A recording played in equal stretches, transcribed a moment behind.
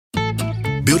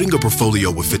Building a portfolio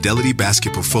with Fidelity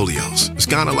Basket Portfolios is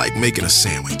kind of like making a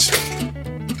sandwich.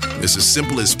 It's as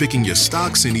simple as picking your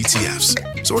stocks and ETFs,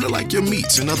 sort of like your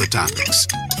meats and other toppings,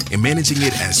 and managing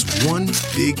it as one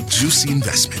big, juicy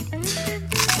investment.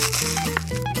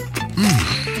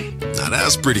 Now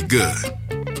that's pretty good.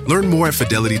 Learn more at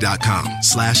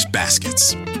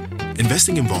fidelity.com/baskets.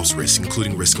 Investing involves risk,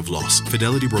 including risk of loss.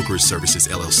 Fidelity Brokerage Services,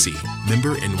 LLC.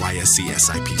 Member NYSE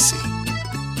SIPC.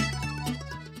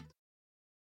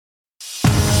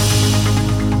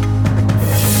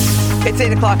 It's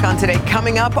 8 o'clock on Today.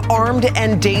 Coming up, armed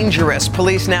and dangerous.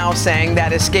 Police now saying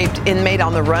that escaped inmate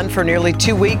on the run for nearly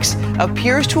 2 weeks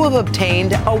appears to have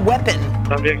obtained a weapon.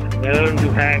 Subject is known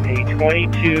to have a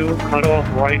 .22 cut-off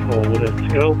rifle with a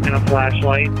scope and a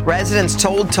flashlight. Residents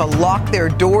told to lock their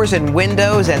doors and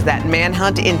windows as that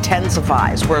manhunt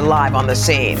intensifies. We're live on the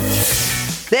scene.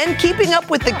 Then keeping up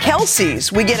with the Kelces,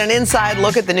 we get an inside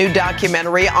look at the new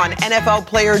documentary on NFL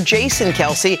player Jason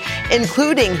Kelce,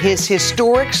 including his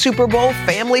historic Super Bowl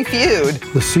family feud.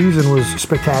 The season was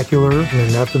spectacular,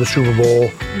 and after the Super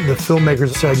Bowl, the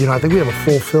filmmakers said, I think we have a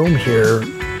full film here,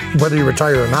 whether you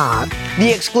retire or not.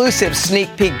 The exclusive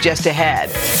sneak peek just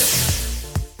ahead.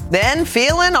 Then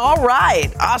feeling all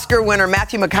right. Oscar winner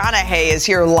Matthew McConaughey is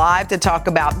here live to talk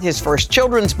about his first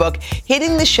children's book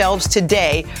hitting the shelves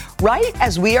today, right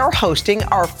as we are hosting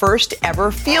our first ever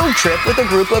field trip with a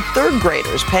group of third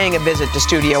graders paying a visit to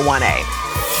Studio 1A.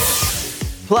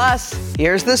 Plus,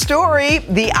 here's the story.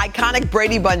 The iconic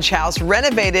Brady Bunch house,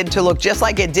 renovated to look just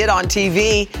like it did on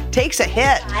TV, takes a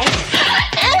hit.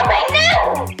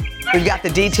 We've got the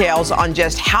details on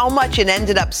just how much it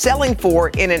ended up selling for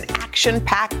in an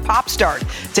action-packed pop start.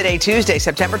 Today, Tuesday,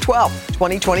 September 12th,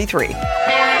 2023.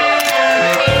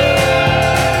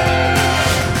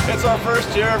 It's our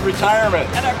first year of retirement.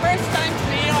 And our first time to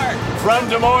New York. From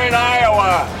Des Moines,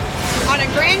 Iowa. On a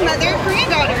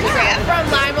granddaughter trip. From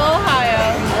Lima,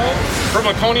 Ohio. From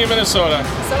Laconia, Minnesota.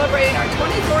 Celebrating our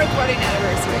 24th wedding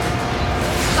anniversary.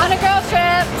 On a girls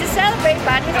trip to celebrate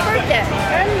Bonnie's birthday.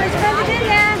 We're from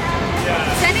Virginia.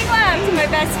 Sending love to my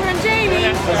best friend Jamie.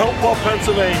 In Hopewell,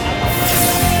 Pennsylvania.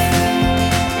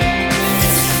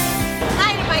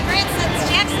 Hi to my grandsons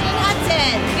Jackson and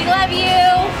Hudson. We love you.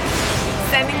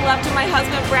 Sending love to my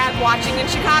husband Brad, watching in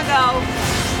Chicago.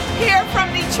 Here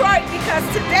from Detroit because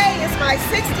today is my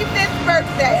 65th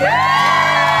birthday.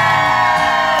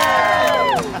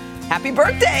 Happy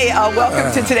birthday.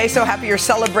 Welcome to Today. So happy you're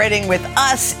celebrating with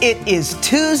us. It is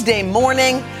Tuesday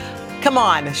morning. Come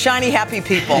on, shiny, happy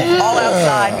people all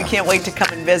outside. We can't wait to come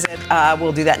and visit.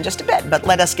 We'll do that in just a bit. But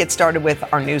let us get started with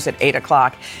our news at 8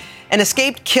 o'clock. An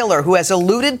escaped killer who has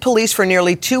eluded police for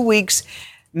nearly 2 weeks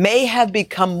may have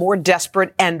become more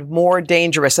desperate and more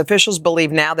dangerous. Officials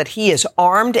believe now that he is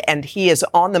armed and he is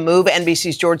on the move.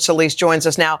 NBC's George Solis joins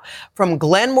us now from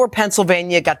Glenmore,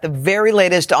 Pennsylvania. Got the very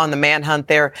latest on the manhunt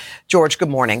there. George, good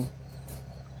morning.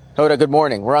 Hoda, good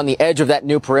morning. We're on the edge of that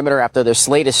new perimeter after this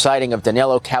latest sighting of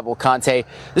Danilo Cavalcante.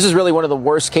 This is really one of the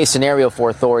worst case scenario for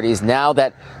authorities now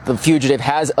that the fugitive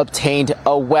has obtained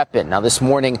a weapon. Now, this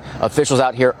morning, officials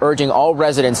out here urging all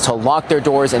residents to lock their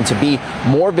doors and to be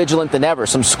more vigilant than ever.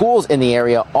 Some schools in the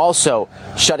area also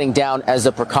shutting down as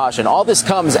a precaution. All this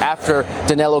comes after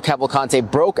Danilo Cavalcante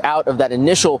broke out of that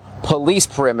initial police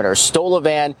perimeter, stole a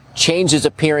van, changed his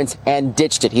appearance, and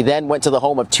ditched it. He then went to the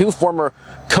home of two former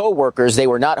co-workers. They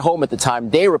were not home at the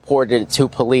time. They reported it to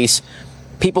police.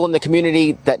 People in the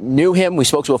community that knew him, we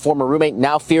spoke to a former roommate,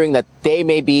 now fearing that they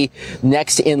may be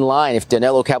next in line if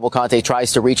Danilo Cavalcante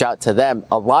tries to reach out to them.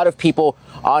 A lot of people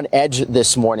on edge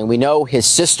this morning. We know his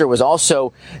sister was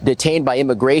also detained by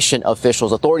immigration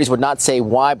officials. Authorities would not say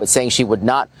why, but saying she would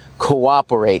not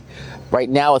cooperate. Right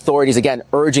now, authorities, again,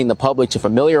 urging the public to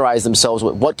familiarize themselves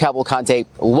with what Cavalcante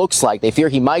looks like. They fear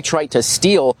he might try to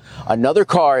steal another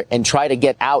car and try to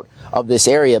get out of this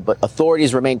area. But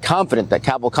authorities remain confident that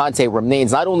Cavalcante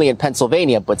remains not only in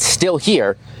Pennsylvania, but still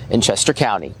here in Chester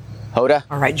County. Hoda?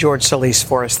 All right, George Solis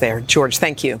for us there. George,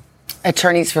 thank you.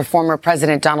 Attorneys for former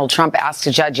President Donald Trump asked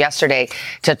a judge yesterday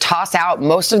to toss out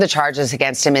most of the charges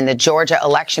against him in the Georgia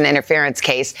election interference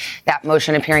case. That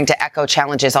motion appearing to echo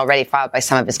challenges already filed by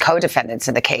some of his co-defendants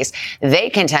in the case.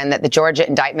 They contend that the Georgia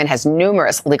indictment has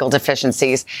numerous legal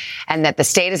deficiencies and that the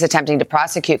state is attempting to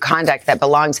prosecute conduct that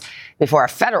belongs before a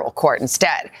federal court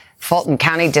instead. Fulton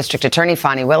County District Attorney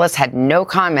Fani Willis had no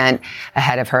comment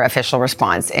ahead of her official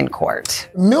response in court.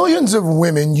 Millions of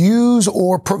women use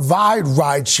or provide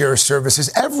rideshare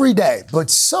services every day, but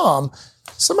some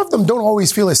of them don't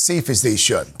always feel as safe as they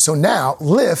should. So now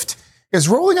Lyft is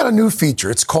rolling out a new feature.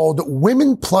 It's called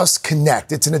Women Plus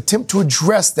Connect. It's an attempt to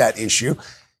address that issue.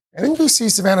 And NBC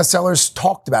Savannah Sellers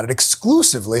talked about it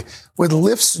exclusively with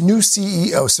Lyft's new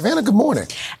CEO. Savannah, good morning.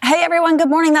 Hey, everyone. Good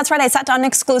morning. That's right. I sat down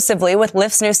exclusively with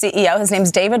Lyft's new CEO. His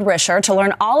name's David Risher, to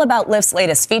learn all about Lyft's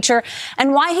latest feature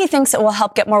and why he thinks it will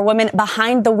help get more women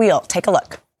behind the wheel. Take a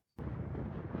look.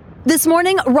 This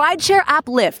morning, rideshare app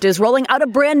Lyft is rolling out a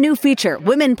brand new feature,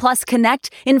 Women Plus Connect,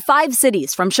 in 5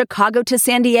 cities from Chicago to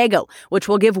San Diego, which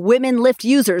will give women Lyft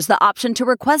users the option to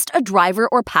request a driver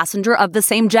or passenger of the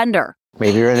same gender.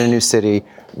 Maybe you're in a new city,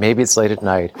 maybe it's late at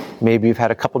night, maybe you've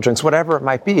had a couple drinks, whatever it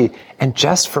might be. And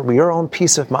just for your own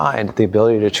peace of mind, the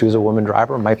ability to choose a woman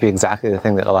driver might be exactly the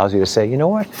thing that allows you to say, you know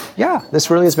what? Yeah, this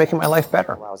really is making my life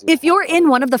better. If you're in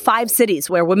one of the 5 cities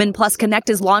where Women Plus Connect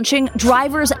is launching,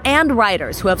 drivers and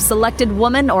riders who have selected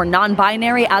woman or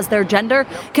non-binary as their gender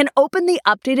can open the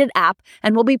updated app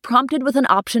and will be prompted with an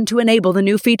option to enable the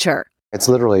new feature. It's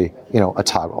literally, a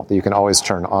toggle that you can always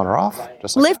turn on or off.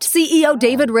 Just like Lyft CEO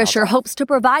David Risher hopes to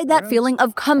provide that feeling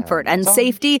of comfort and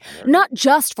safety, not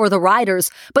just for the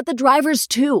riders, but the drivers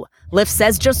too. Lyft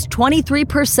says just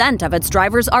 23% of its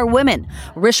drivers are women.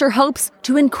 Risher hopes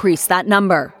to increase that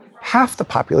number. half the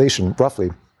population,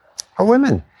 roughly, are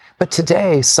women. But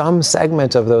today, some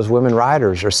segment of those women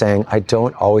riders are saying, I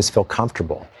don't always feel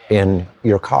comfortable in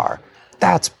your car.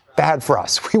 That's bad for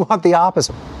us. We want the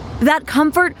opposite. That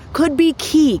comfort could be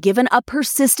key given a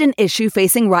persistent issue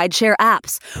facing rideshare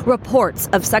apps. Reports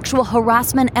of sexual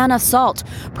harassment and assault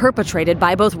perpetrated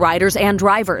by both riders and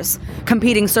drivers.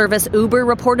 Competing service Uber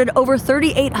reported over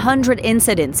 3,800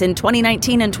 incidents in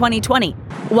 2019 and 2020,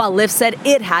 while Lyft said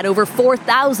it had over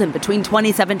 4,000 between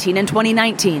 2017 and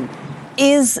 2019.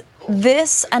 Is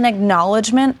this an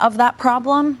acknowledgement of that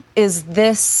problem? Is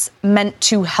this meant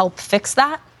to help fix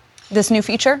that, this new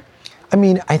feature? I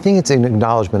mean, I think it's an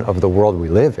acknowledgement of the world we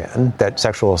live in, that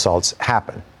sexual assaults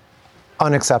happen.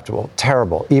 Unacceptable,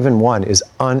 terrible. Even one is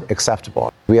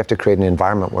unacceptable. We have to create an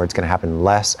environment where it's going to happen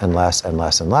less and less and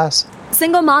less and less.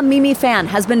 Single mom Mimi Fan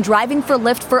has been driving for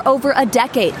Lyft for over a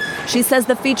decade. She says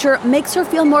the feature makes her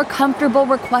feel more comfortable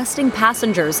requesting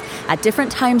passengers at different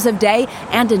times of day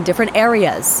and in different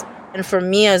areas. And for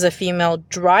me as a female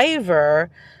driver,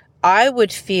 I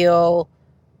would feel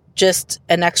just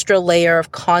an extra layer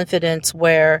of confidence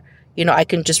where, I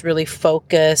can just really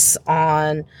focus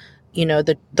on,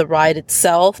 the ride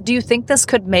itself. Do you think this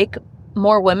could make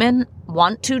more women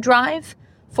want to drive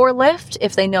for Lyft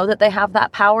if they know that they have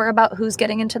that power about who's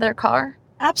getting into their car?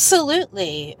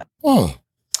 Absolutely.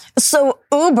 So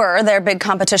Uber, their big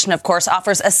competition, of course,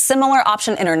 offers a similar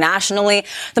option internationally.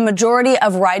 The majority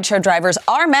of rideshare drivers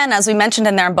are men, as we mentioned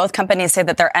in there. Both companies say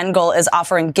that their end goal is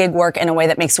offering gig work in a way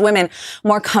that makes women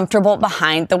more comfortable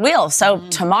behind the wheel. So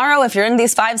tomorrow, if you're in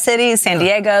these 5 cities, San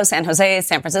Diego, San Jose,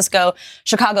 San Francisco,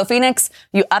 Chicago, Phoenix,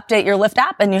 you update your Lyft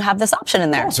app and you have this option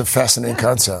in there. It's a fascinating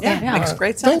concept. Yeah, makes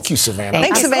great sense. Thank you, Savannah.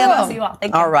 Thanks, Savannah.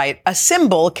 All right. A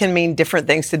symbol can mean different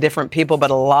things to different people,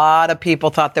 but a lot of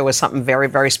people thought there was something very,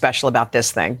 very special about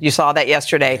this thing. You saw that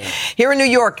yesterday. Yeah. Here in New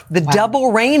York, the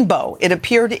double rainbow. It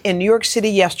appeared in New York City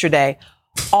yesterday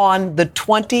on the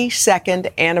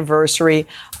 22nd anniversary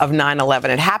of 9/11.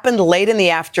 It happened late in the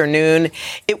afternoon.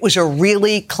 It was a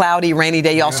really cloudy, rainy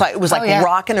day. Y'all saw it was like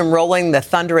rocking and rolling, the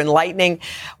thunder and lightning.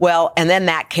 Well, and then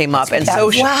that came up. And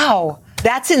so, wow,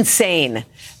 that's insane.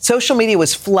 Social media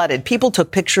was flooded. People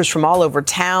took pictures from all over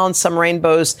town. Some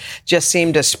rainbows just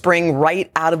seemed to spring right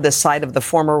out of the side of the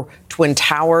former Twin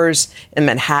Towers in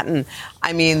Manhattan.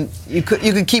 I mean, you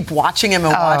could keep watching him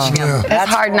and watching him. It's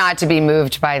hard not to be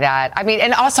moved by that. I mean,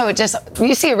 and also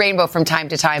you see a rainbow from time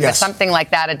to time, but something like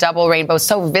that, a double rainbow,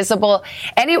 so visible.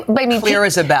 Clear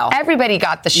as a bell. Everybody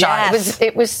got the shot. Yes.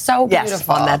 It was so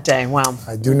beautiful. On that day. Wow.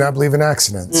 I do not believe in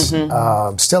accidents.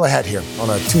 Still ahead here on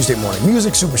a Tuesday morning.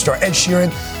 Music superstar Ed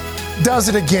Sheeran does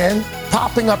it again,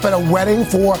 popping up at a wedding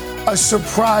for a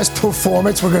surprise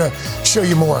performance. We're going to show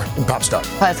you more in Pop Star.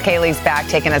 Plus, Kaylee's back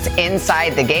taking us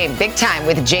inside the game big time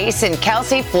with Jason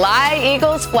Kelce. Fly,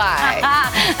 Eagles, fly.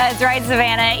 That's right,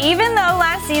 Savannah. Even though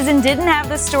last season didn't have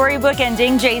the storybook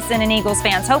ending Jason and Eagles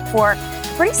fans hoped for,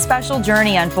 a pretty special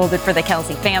journey unfolded for the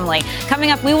Kelce family. Coming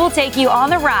up, we will take you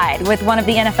on the ride with one of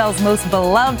the NFL's most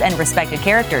beloved and respected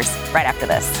characters right after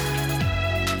this.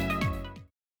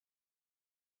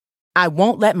 I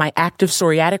won't let my active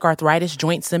psoriatic arthritis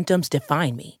joint symptoms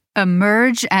define me.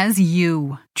 Emerge as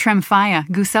you. Tremfya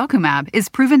guselkumab is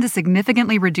proven to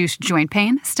significantly reduce joint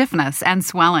pain, stiffness, and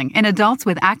swelling in adults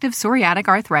with active psoriatic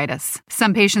arthritis.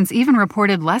 Some patients even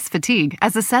reported less fatigue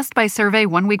as assessed by survey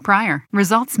 1 week prior.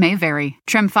 Results may vary.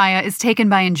 Tremfya is taken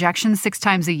by injection 6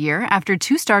 times a year after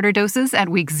 2 starter doses at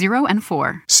weeks 0 and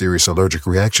 4. Serious allergic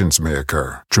reactions may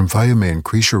occur. Tremfya may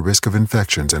increase your risk of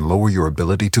infections and lower your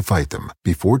ability to fight them.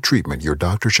 Before treatment, your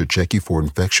doctor should check you for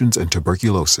infections and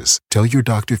tuberculosis. Tell your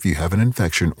doctor if you have an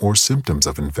infection or symptoms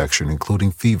of infection,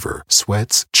 including fever,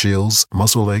 sweats, chills,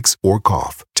 muscle aches, or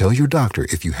cough. Tell your doctor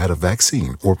if you had a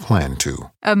vaccine or plan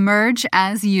to. Emerge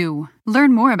as you.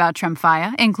 Learn more about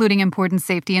Tremfya, including important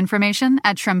safety information,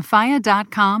 at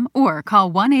tremfya.com or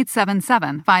call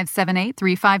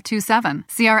 1-877-578-3527.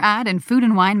 See our ad in Food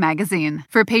and Wine magazine.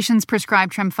 For patients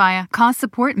prescribed Tremfya, cost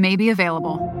support may be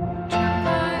available.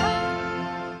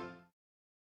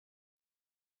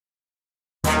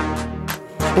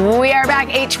 We are back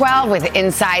 8:12 with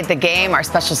Inside the Game, our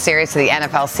special series for the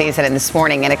NFL season. And this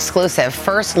morning, an exclusive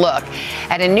first look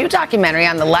at a new documentary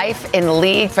on the life in the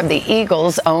league from the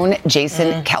Eagles' own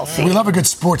Jason Kelce. We love a good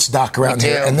sports doc around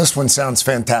here, and this one sounds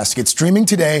fantastic. It's streaming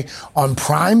today on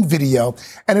Prime Video,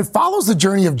 and it follows the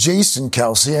journey of Jason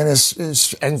Kelce and his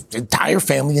entire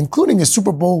family, including his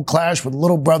Super Bowl clash with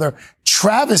little brother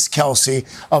Travis Kelce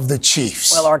of the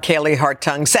Chiefs. Well, our Kaylee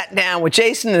Hartung sat down with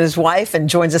Jason and his wife and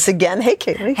joins us again. Hey,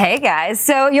 Kaylee. Hey, guys.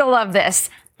 So you'll love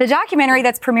this. The documentary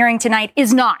that's premiering tonight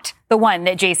is not the one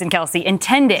that Jason Kelce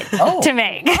intended to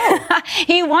make.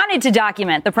 He wanted to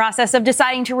document the process of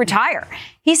deciding to retire.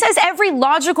 He says every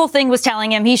logical thing was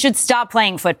telling him he should stop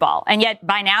playing football. And yet,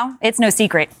 by now, it's no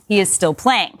secret he is still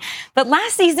playing. But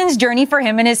last season's journey for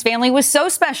him and his family was so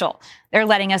special. They're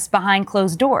letting us behind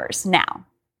closed doors now.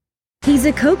 He's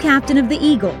a co-captain of the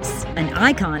Eagles, an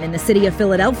icon in the city of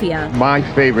Philadelphia. My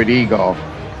favorite Eagle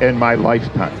in my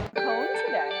lifetime.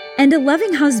 And a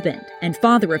loving husband and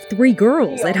father of 3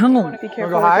 girls at home. Be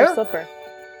careful with your slipper.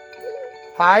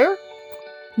 Higher?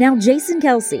 Now Jason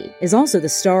Kelce is also the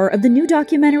star of the new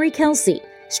documentary Kelce,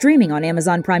 streaming on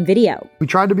Amazon Prime Video. We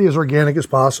tried to be as organic as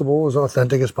possible, as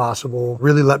authentic as possible,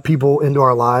 really let people into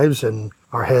our lives and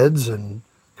our heads and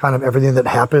kind of everything that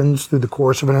happens through the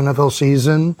course of an NFL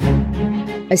season.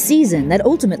 A season that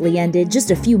ultimately ended just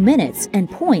a few minutes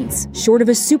and points short of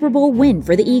a Super Bowl win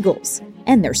for the Eagles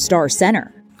and their star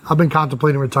center. I've been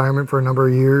contemplating retirement for a number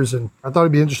of years, and I thought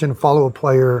it'd be interesting to follow a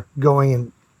player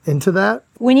going into that.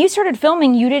 When you started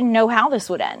filming, you didn't know how this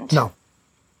would end. No.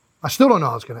 I still don't know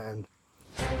how it's going to end.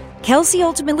 Kelce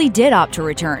ultimately did opt to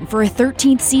return for a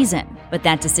 13th season, but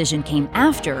that decision came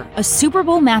after a Super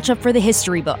Bowl matchup for the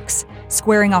history books,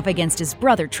 squaring off against his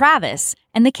brother Travis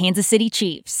and the Kansas City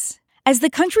Chiefs. As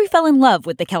the country fell in love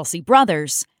with the Kelce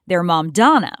brothers, their mom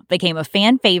Donna became a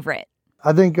fan favorite.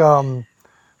 I think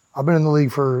I've been in the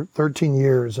league for 13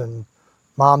 years, and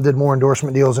Mom did more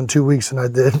endorsement deals in 2 weeks than I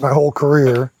did my whole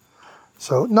career.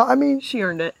 So, no, I mean... She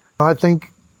earned it. I think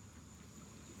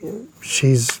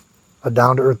she's a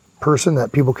down-to-earth person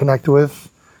that people connect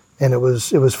with, and it was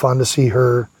fun to see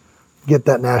her get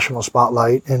that national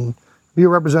spotlight and be a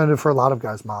representative for a lot of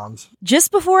guys' moms.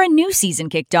 Just before a new season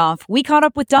kicked off, we caught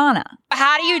up with Donna.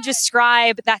 How do you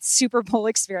describe that Super Bowl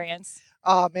experience?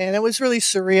 Oh, man, it was really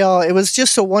surreal. It was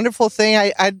just a wonderful thing.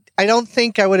 I don't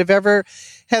think I would have ever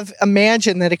have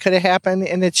imagined that it could have happened.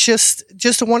 And it's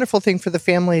just a wonderful thing for the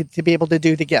family to be able to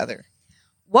do together.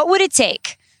 What would it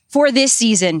take for this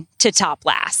season to top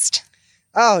last?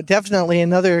 Oh, definitely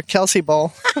another Kelce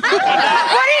Bowl. What do you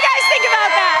guys think about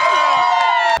that?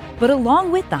 But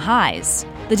along with the highs,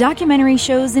 the documentary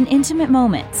shows in intimate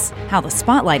moments how the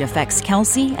spotlight affects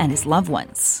Kelce and his loved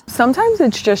ones. Sometimes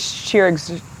it's just sheer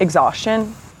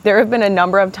exhaustion. There have been a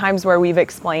number of times where we've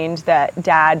explained that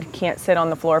Dad can't sit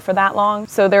on the floor for that long.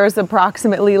 So there's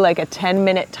approximately like a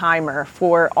 10-minute timer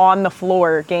for on the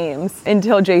floor games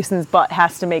until Jason's butt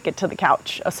has to make it to the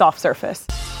couch, a soft surface.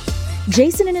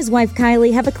 Jason and his wife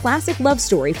Kylie have a classic love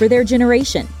story for their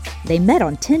generation. They met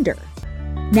on Tinder.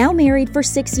 Now married for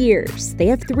 6 years, they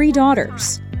have 3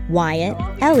 daughters, Wyatt,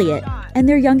 Elliot, and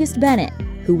their youngest Bennett,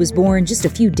 who was born just a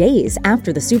few days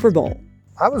after the Super Bowl.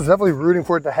 I was definitely rooting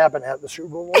for it to happen at the Super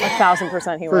Bowl.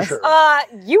 1,000% he was. For sure.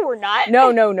 You were not.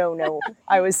 No.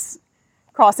 I was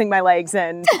crossing my legs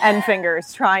and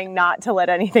fingers, trying not to let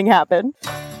anything happen.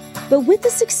 But with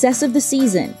the success of the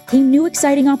season came new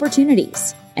exciting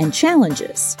opportunities and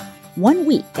challenges. 1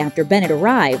 week after Bennett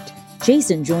arrived,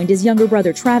 Jason joined his younger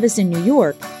brother Travis in New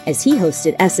York as he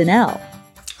hosted SNL.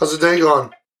 How's the day going?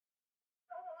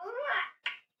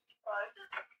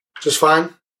 Just fine?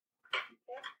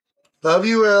 Love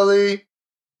you, Ellie.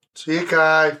 See you,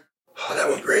 Kai. Oh, that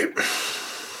went great.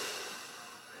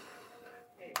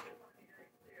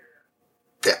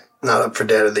 Not up for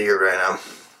Dad of the Year right now.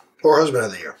 Or Husband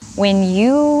of the Year. When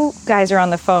you guys are on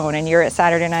the phone and you're at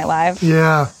Saturday Night Live,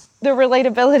 Yeah. the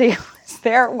relatability was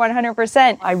there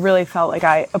 100%. I really felt like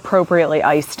I appropriately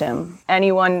iced him.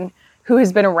 Anyone who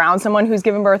has been around someone who's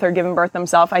given birth or given birth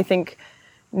themselves, I think,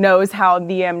 knows how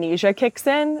the amnesia kicks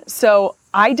in. So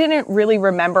I didn't really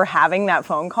remember having that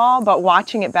phone call, but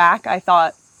watching it back, I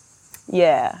thought,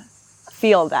 yeah,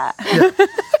 feel that. Yeah.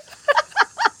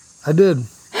 I did.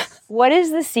 What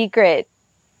is the secret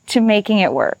to making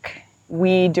it work?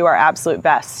 We do our absolute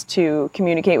best to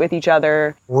communicate with each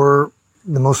other. We're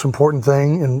the most important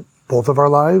thing in both of our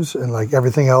lives, and like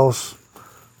everything else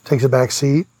takes a back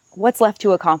seat. What's left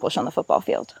to accomplish on the football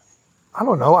field? I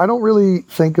don't know. I don't really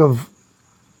think of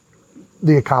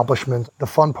the accomplishment. The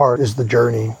fun part is the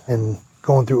journey and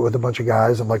going through it with a bunch of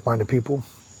guys and like-minded people.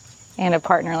 And a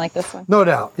partner like this one? No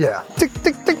doubt, yeah. Tick,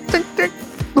 tick, tick, tick, tick.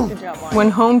 Good job, Lauren. When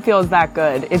home feels that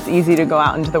good, it's easy to go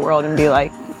out into the world and be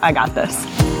like, I got this.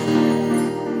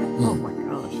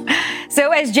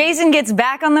 So as Jason gets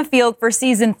back on the field for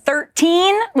season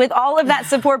 13, with all of that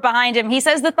support behind him, he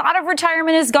says the thought of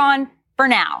retirement is gone for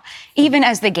now, even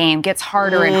as the game gets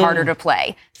harder and harder to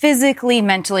play. Physically,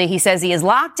 mentally, he says he is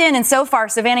locked in. And so far,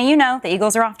 Savannah, you know, the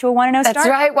Eagles are off to a 1-0 start. That's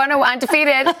right, 1-0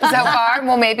 undefeated so far.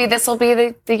 Well, maybe this will be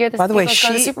the year the Eagles go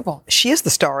to the Super Bowl. She is the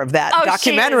star of that Oh,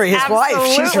 documentary, she is his wife.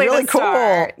 She's absolutely really the cool.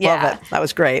 star. Yeah. Love it. That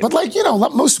was great. But like, you know,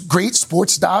 most great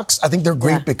sports docs, I think they're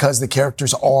great because the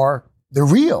characters they're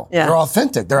real. Yeah. They're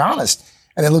authentic. They're honest.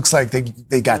 And it looks like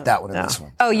they got that one in this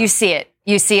one. Oh, you see it.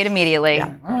 You see it immediately.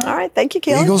 All right. Thank you,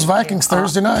 Kaylee. Eagles-Vikings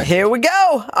Thursday night. Here we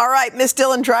go. All right, Miss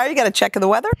Dylan Dreyer, you got a check of the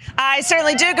weather? I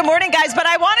certainly do. Good morning, guys. But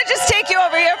I want to just take you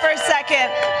over here for a second.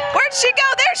 Where'd she go?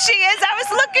 There she is. I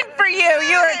was looking for you.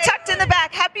 You were tucked in the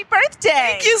back. Happy birthday.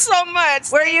 Thank you so much.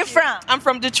 Where are you from? I'm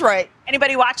from Detroit.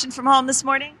 Anybody watching from home this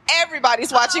morning?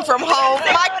 Everybody's watching from home.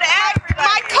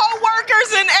 My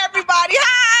co-workers and everybody.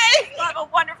 Hi. You have a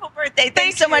wonderful birthday.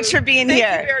 Thanks so much for being Thank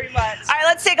here. you very much. All right,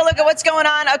 let's take a look at what's going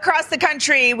on across the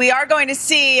country. We are going to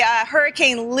see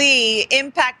Hurricane Lee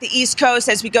impact the East Coast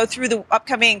as we go through the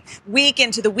upcoming week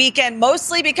into the weekend,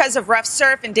 mostly because of rough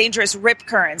surf and dangerous rip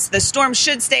currents. The storm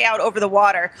should stay out over the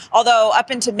water, although up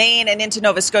into Maine and into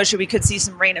Nova Scotia, we could see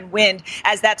some rain and wind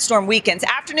as that storm weakens.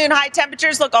 Afternoon high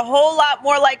temperatures look a whole lot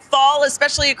more like fall,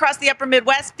 especially across the upper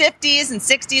Midwest, 50s and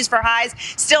 60s for highs.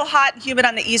 Still hot and humid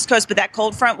on the East Coast, but that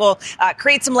cold front will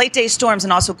create some late day storms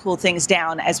and also cool things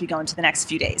down as we go into the next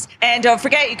few days. And don't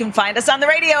forget, you can find us on the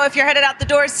radio if you're headed out the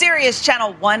door, Sirius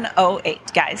Channel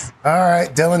 108, guys. All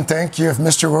right, Dylan, thank you. If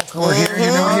Mr. Roker were here, you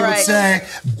know what he would say.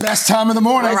 Best time of the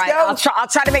morning. All right, I'll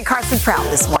try to make Carson proud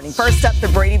this morning. First up, the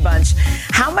Brady Bunch.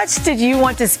 How much did you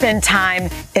want to spend time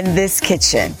in this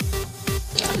kitchen?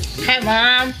 Hi,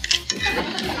 Mom.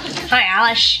 Hi,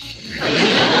 Alice.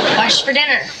 What's for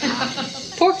dinner?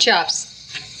 Pork chops.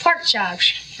 Pork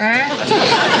chops.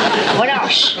 What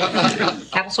else?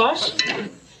 Applesauce?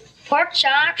 Pork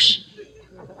chops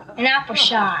and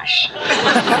applesauce.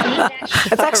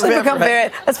 That's actually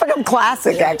become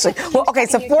classic, actually. Well, okay,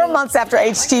 so 4 months after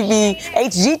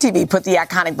HGTV put the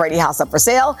iconic Brady house up for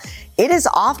sale, it is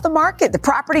off the market. The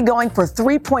property going for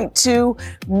 $3.2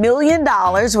 million,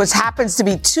 which happens to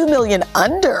be $2 million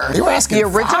under They were asking the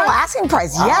original $5? asking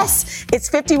price. Wow. Yes, it's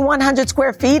 5,100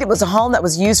 square feet. It was a home that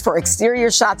was used for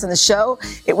exterior shots in the show.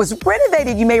 It was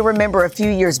renovated, you may remember, a few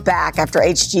years back after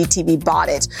HGTV bought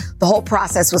it. The whole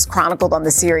process was chronicled on the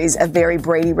series A Very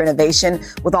Brady Renovation,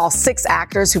 with all 6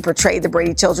 actors who portrayed the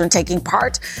Brady children taking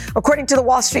part. According to the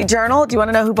Wall Street Journal, do you want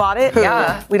to know who bought it?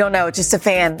 Yeah. We don't know. Just a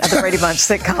fan of the Brady Bunch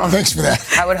sitcom. Thanks for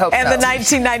that. I would hope And so. the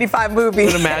 1995 movie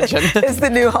is the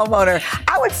new homeowner.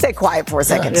 I would stay quiet for a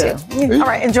second, too. All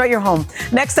right, enjoy your home.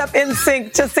 Next up,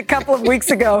 NSYNC. Just a couple of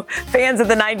weeks ago, fans of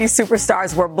the 90s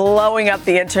superstars were blowing up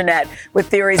the internet with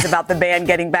theories about the band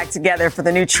getting back together for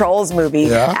the new Trolls movie.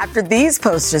 Yeah. After these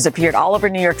posters appeared all over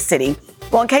New York City.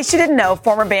 Well, in case you didn't know,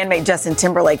 former bandmate Justin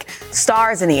Timberlake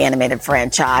stars in the animated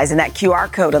franchise, and that QR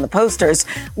code on the posters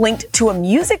linked to a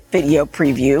music video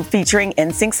preview featuring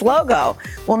NSYNC's logo.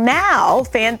 Well, now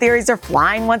fan theories are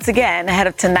flying once again ahead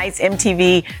of tonight's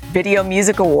MTV Video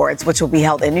Music Awards, which will be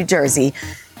held in New Jersey.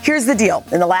 Here's the deal.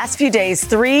 In the last few days,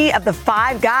 3 of the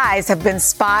 5 guys have been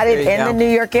spotted in the New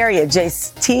York area.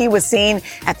 JT was seen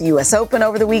at the U.S. Open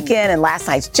over the weekend and last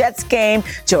night's Jets game.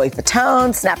 Joey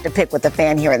Fatone snapped a pic with a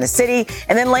fan here in the city.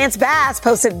 And then Lance Bass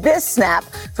posted this snap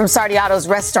from Sardiano's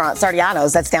restaurant.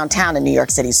 Sardiano's, that's downtown in New York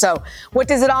City. So what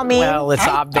does it all mean? Well, it's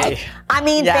obvious. I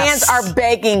mean, Yes. fans are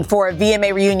begging for a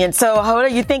VMA reunion. So,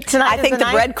 Hoda, you think tonight I think the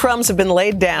breadcrumbs have been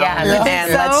laid down. Yeah.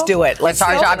 And let's do it. Let's It's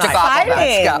our do it job to tonight. follow.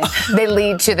 Let's go. They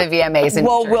lead to to the VMAs. In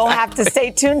Well, New we'll Jersey. have to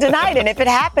stay tuned tonight. And if it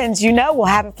happens, we'll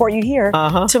have it for you here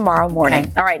tomorrow morning.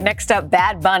 Okay. All right, next up,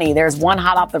 Bad Bunny. There's one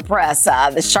hot off the press.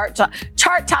 The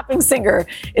chart-topping singer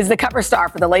is the cover star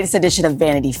for the latest edition of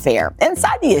Vanity Fair.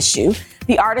 Inside the issue,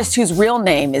 the artist, whose real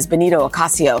name is Benito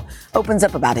Ocasio, opens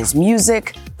up about his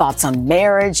music, thoughts on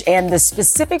marriage, and the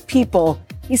specific people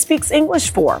he speaks English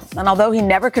for. And although he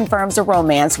never confirms a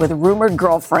romance with rumored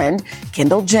girlfriend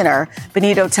Kendall Jenner,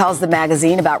 Benito tells the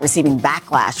magazine about receiving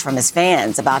backlash from his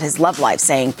fans about his love life,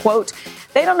 saying, quote,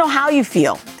 "They don't know how you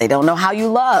feel. They don't know how you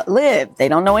live. They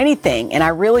don't know anything. And I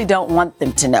really don't want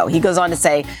them to know." He goes on to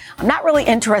say, "I'm not really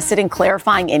interested in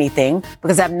clarifying anything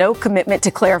because I have no commitment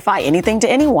to clarify anything to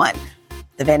anyone."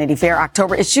 The Vanity Fair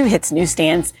October issue hits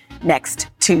newsstands next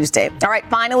Tuesday. All right,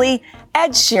 finally,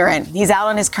 Ed Sheeran. He's out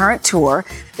on his current tour.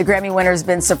 The Grammy winner has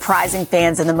been surprising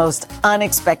fans in the most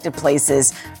unexpected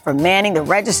places, from manning the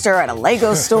register at a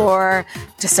Lego store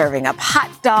to serving up hot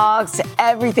dogs to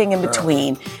everything in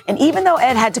between. And even though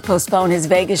Ed had to postpone his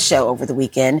Vegas show over the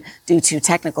weekend due to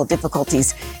technical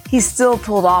difficulties, he still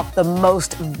pulled off the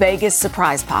most Vegas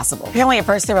surprise possible. Apparently at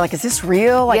first they were like, is this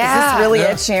real? Like, is this really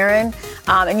Ed Sheeran?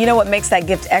 And you know what makes that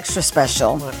gift extra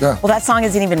special? Yeah. Well, that song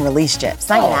isn't even released yet. It's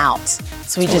not even out.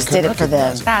 So we just did it for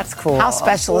them. That's cool. How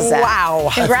special is that? Wow.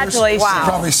 Congratulations. They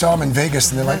probably saw him in Vegas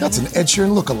and they're like, that's an Ed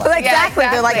Sheeran lookalike. Well, exactly.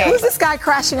 They're like, who's this guy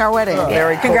crashing our wedding?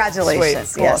 Very cool. Congratulations.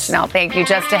 Sweet. Yes. No, thank you.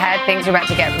 Just ahead, things are about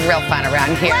to get real fun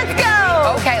around here. Let's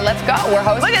go. Okay, let's go. We're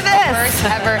hosting Look at this. the first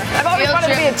ever I've always field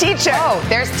wanted to be a trip. teacher. Oh,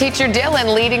 there's teacher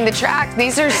Dylan leading the track.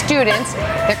 These are students.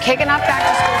 They're kicking off back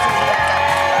to school season.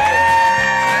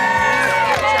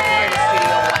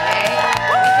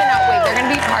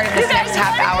 Part of this next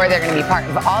half hour. They're going to be part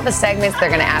of all the segments. They're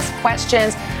going to ask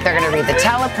questions. They're going to read the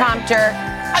teleprompter.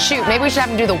 Shoot, maybe we should have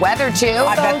them do the weather too.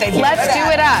 I bet they do. Let's do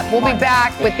it up. We'll be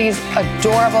back with these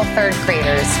adorable third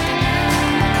graders.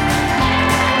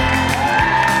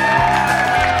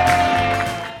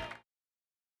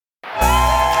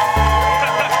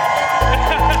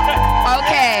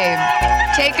 Okay,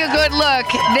 take a good look.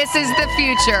 This is the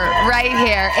future right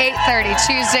here. 8:30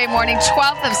 Tuesday morning,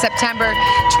 12th of September,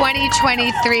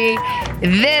 2023.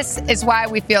 This is why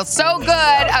we feel so good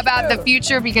about the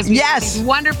future, because we have these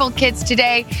wonderful kids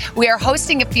today. We are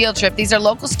hosting a field trip. These are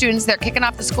local students. They're kicking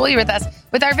off the school year with us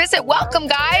with our visit. Welcome,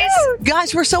 guys.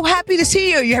 Guys, we're so happy to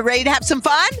see you. You ready to have some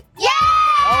fun? Yeah!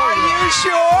 Are you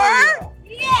sure?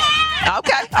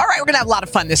 Okay. All right. We're going to have a lot of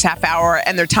fun this half hour,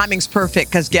 and their timing's perfect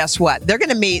because guess what? They're going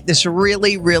to meet this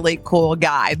really, really cool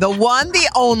guy. The one, the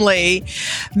only,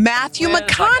 Matthew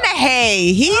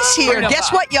McConaughey. He's here.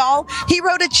 Guess what, y'all? He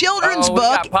wrote a children's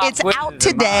book. It's out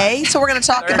today. So we're going to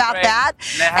talk about that,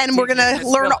 and we're going to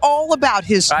learn all about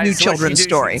his new children's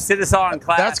story. Sit us all in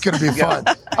class. That's going to be fun.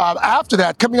 After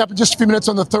that, coming up in just a few minutes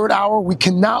on the third hour, we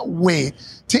cannot wait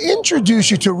to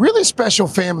introduce you to a really special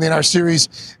family in our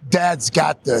series, Dad's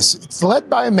Got This. It's led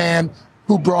by a man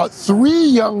who brought 3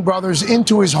 young brothers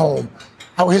into his home.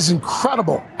 How his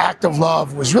incredible act of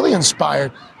love was really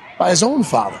inspired by his own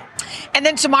father. And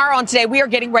then tomorrow on Today, we are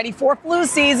getting ready for flu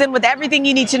season with everything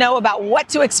you need to know about what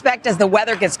to expect as the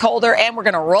weather gets colder. And we're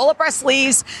going to roll up our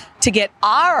sleeves to get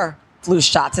our flu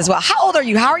shots as well. How old are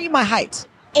you? How are you my height?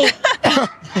 8.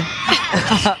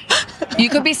 You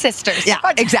could be sisters. Yeah,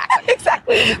 exactly.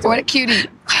 Exactly. What a cutie.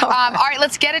 All right,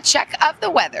 let's get a check of the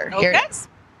weather. Here it is.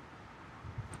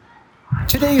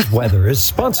 Today's weather is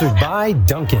sponsored by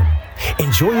Dunkin'.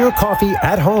 Enjoy your coffee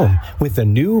at home with the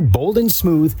new Bold and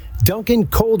Smooth Dunkin'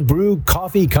 Cold Brew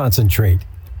Coffee Concentrate.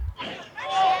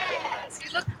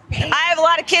 I have a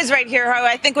lot of kids right here who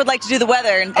I think would like to do the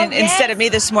weather instead of me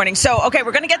this morning. So, okay,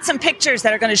 we're going to get some pictures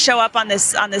that are going to show up on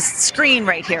this screen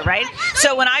right here, right?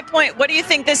 So when I point, what do you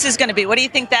think this is going to be? What do you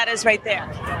think that is right there?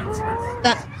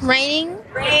 Raining.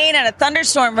 Rain and a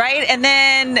thunderstorm, right? And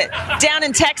then down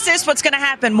in Texas, what's going to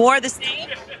happen? More of the same?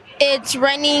 It's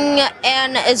raining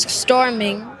and it's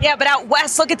storming. Yeah, but out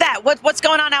west, look at that. What's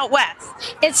going on out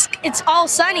west? It's all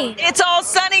sunny. It's all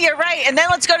sunny, you're right. And then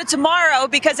let's go to tomorrow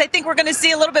because I think we're going to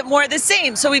see a little bit more of the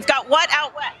same. So we've got what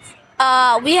out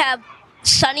west? We have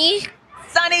sunny.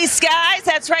 Sunny skies,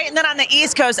 that's right. And then on the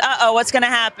East Coast, what's going to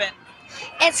happen?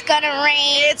 It's going to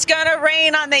rain. It's going to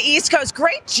rain on the East Coast.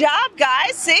 Great job,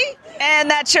 guys. See? And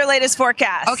that's your latest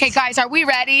forecast. Okay, guys, are we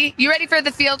ready? You ready for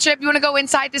the field trip? You want to go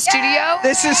inside the studio?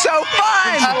 This is so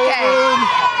fun.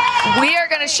 Okay. We are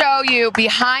going to show you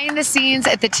behind the scenes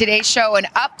at the Today Show, an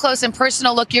up close and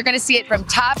personal look. You're going to see it from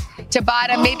top to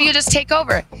bottom. Maybe you just take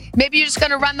over. Maybe you're just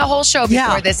going to run the whole show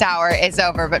before this hour is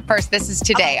over. But first, this is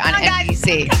Today on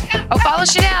NBC. Oh, follow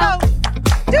Chanel.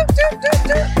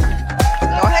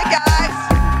 Go ahead, guys.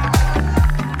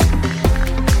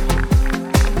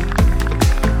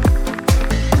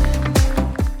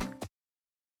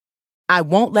 I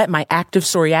won't let my active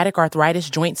psoriatic arthritis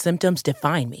joint symptoms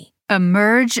define me.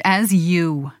 Emerge as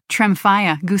you.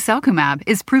 Tremfya guselkumab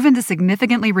is proven to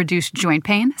significantly reduce joint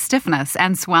pain, stiffness,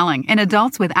 and swelling in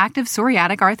adults with active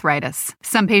psoriatic arthritis.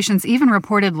 Some patients even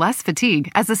reported less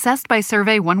fatigue as assessed by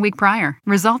survey 1 week prior.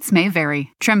 Results may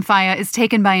vary. Tremfya is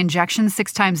taken by injection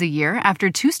 6 times a year after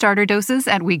 2 starter doses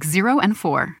at weeks 0 and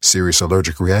 4. Serious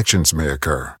allergic reactions may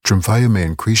occur. Tremfya may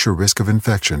increase your risk of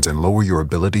infections and lower your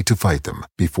ability to fight them.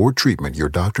 Before treatment, your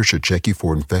doctor should check you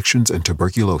for infections and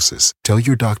tuberculosis. Tell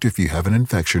your doctor if you have an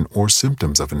infection or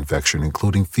symptoms of infection,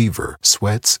 including fever,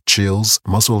 sweats, chills,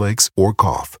 muscle aches, or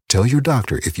cough. Tell your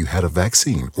doctor if you had a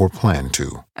vaccine or plan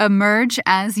to. Emerge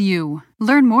as you.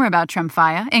 Learn more about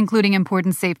Tremfya, including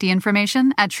important safety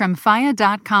information, at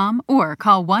tremfya.com or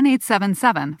call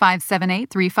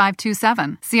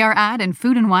 1-877-578-3527. See our ad in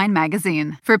Food and Wine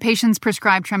magazine. For patients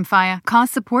prescribed Tremfya,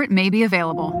 cost support may be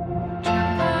available.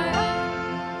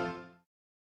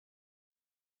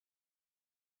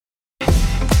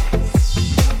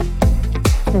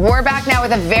 We're back now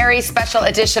with a very special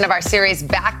edition of our series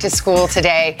Back to School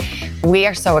today. We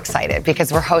are so excited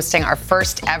because we're hosting our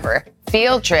first ever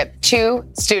field trip to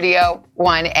Studio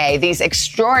 1A. These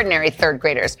extraordinary third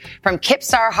graders from Kipp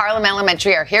Star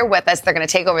Elementary are here with us. They're going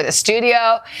to take over the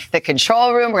studio, the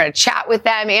control room. We're going to chat with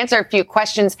them, answer a few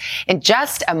questions in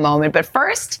just a moment. But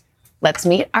first, let's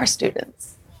meet our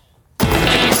students.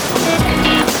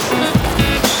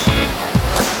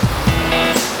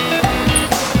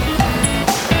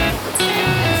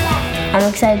 I'm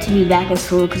excited to be back in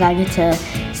school because I get to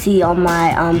see all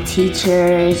my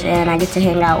teachers and I get to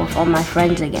hang out with all my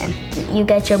friends again. You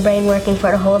get your brain working for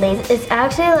the whole day. It's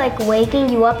actually like waking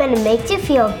you up and it makes you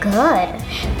feel good.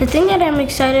 The thing that I'm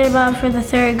excited about for the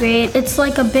third grade, it's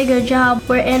like a bigger job.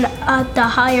 We're in at the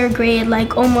higher grade,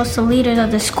 like almost the leaders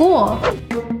of the school.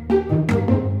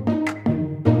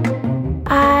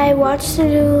 I watch the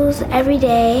news every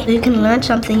day. You can learn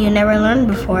something you never learned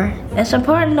before. It's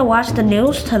important to watch the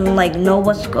news to know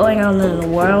what's going on in the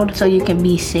world so you can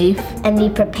be safe and be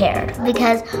prepared.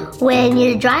 Because when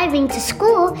you're driving to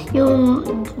school,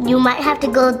 you might have to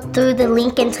go through the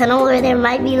Lincoln Tunnel where there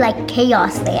might be like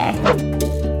chaos there.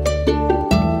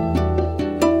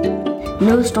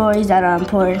 News stories that are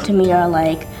important to me are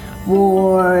like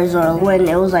wars, or when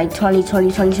it was like 2020,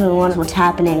 2021, what's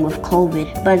happening with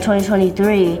COVID. But in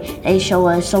 2023, they show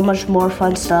us so much more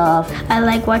fun stuff. I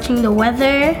like watching the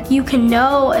weather. You can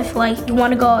know if you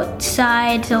want to go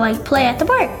outside to play at the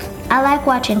park. I like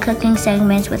watching cooking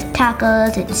segments with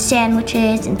tacos and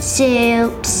sandwiches and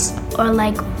soups. Or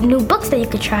new books that you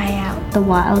could try out. The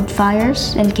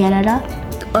wildfires in Canada.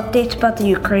 Updates about the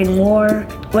Ukraine war,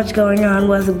 what's going on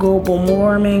with global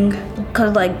warming,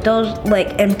 because those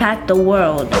impact the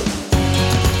world.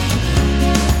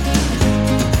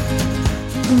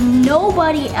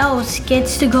 Nobody else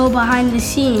gets to go behind the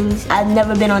scenes. I've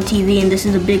never been on TV and this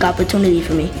is a big opportunity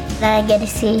for me. I get to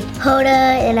see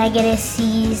Hoda and I get to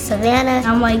see Savannah.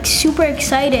 I'm super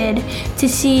excited to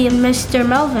see Mr.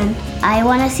 Melvin. I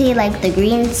want to see the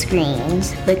green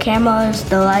screens, the cameras,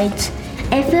 the lights.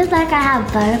 It feels like I have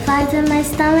butterflies in my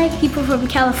stomach. People from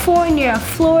California,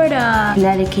 Florida,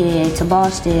 Connecticut to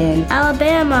Boston,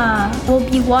 Alabama will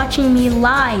be watching me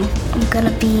live. I'm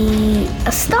gonna be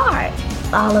a star.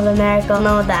 All of America will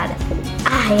know that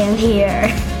I am here.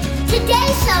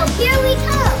 Today show, here we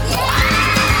come.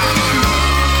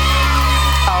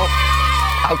 Oh,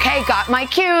 okay, got my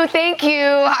cue. Thank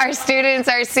you. Our students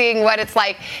are seeing what it's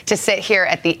like to sit here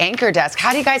at the anchor desk.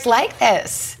 How do you guys like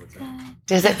this?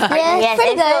 Does it? Yes,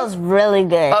 it feels really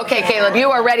good. Okay, Caleb,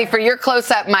 you are ready for your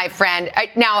close-up, my friend.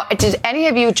 Now, did any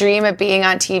of you dream of being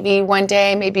on TV one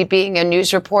day, maybe being a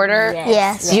news reporter?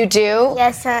 Yes. You do?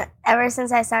 Yes, ever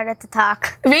since I started to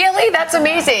talk. Really? That's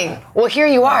amazing. Well, here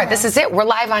you are. This is it. We're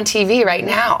live on TV right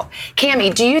now.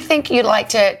 Cammie, do you think you'd like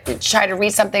to try to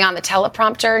read something on the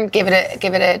teleprompter and give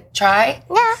it a try?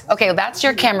 Yeah. Okay, well, that's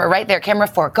your camera right there, camera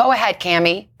 4. Go ahead,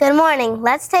 Cammie. Good morning.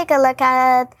 Let's take a look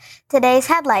at today's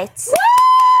headlights. Woo!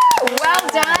 Well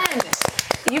done.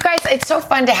 You guys, it's so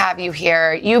fun to have you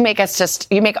here. You make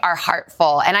our heart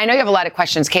full. And I know you have a lot of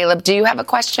questions. Caleb, do you have a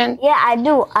question? Yeah, I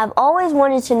do. I've always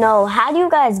wanted to know, how do you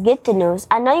guys get the news?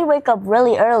 I know you wake up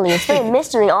really early. It's been a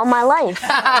mystery all my life.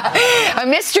 A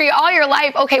mystery all your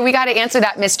life? Okay, we got to answer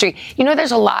that mystery.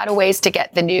 There's a lot of ways to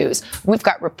get the news. We've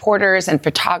got reporters and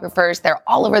photographers. They're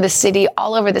all over the city,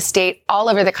 all over the state, all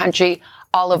over the country.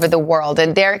 all over the world.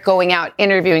 And they're going out,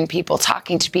 interviewing people,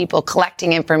 talking to people,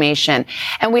 collecting information.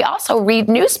 And we also read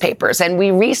newspapers and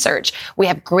we research. We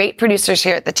have great producers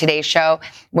here at the Today Show.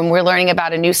 When we're learning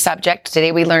about a new subject,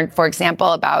 today we learned, for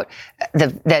example, about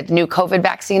the new COVID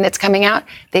vaccine that's coming out.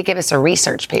 They give us a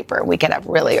research paper. We get up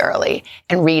really early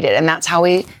and read it. And that's how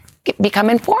we become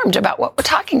informed about what we're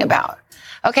talking about.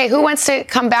 Okay, who wants to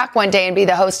come back one day and be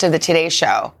the host of the Today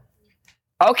Show?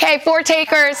 Okay, 4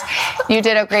 takers. You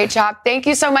did a great job. Thank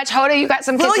you so much. Hoda, you got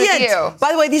some kids with you.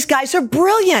 By the way, these guys are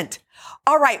brilliant.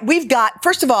 All right,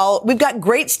 first of all, we've got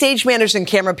great stage managers and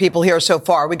camera people here so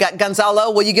far. We got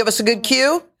Gonzalo. Will you give us a good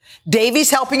cue?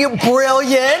 Davey's helping you.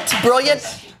 Brilliant.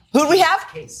 Who do we have?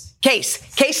 Case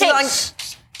is on.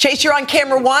 Chase, you're on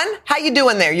camera 1. How you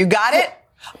doing there? You got it?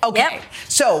 Okay. Yep.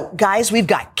 So, guys, we've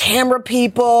got camera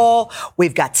people,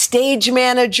 we've got stage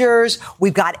managers,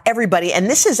 we've got everybody. And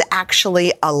this is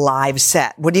actually a live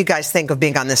set. What do you guys think of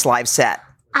being on this live set?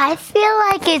 I feel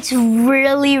like it's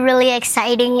really, really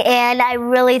exciting, and I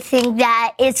really think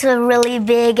that it's a really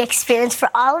big experience for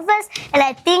all of us. And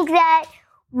I think that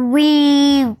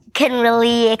we can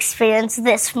really experience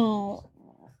this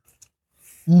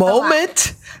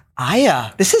moment.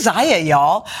 Aya. This is Aya,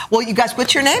 y'all. Well, you guys,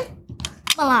 what's your name?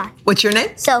 Milan. What's your name?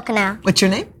 Sokana. What's your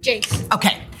name? Jason.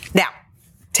 Okay. Now,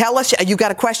 tell us, you got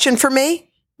a question for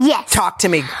me? Yes. Talk to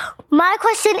me. My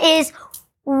question is,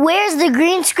 where's the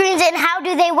green screens and how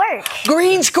do they work?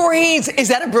 Green screens. Is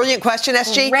that a brilliant question,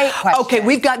 SG? Great question. Okay,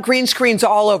 we've got green screens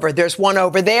all over. There's one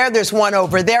over there, there's one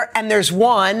over there, and there's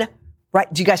one. Right,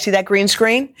 do you guys see that green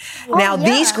screen? Now,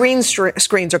 these green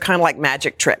screens are kind of like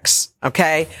magic tricks,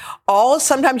 okay? All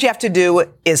sometimes you have to do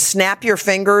is snap your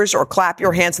fingers or clap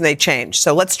your hands and they change.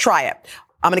 So let's try it.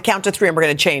 I'm going to count to 3 and we're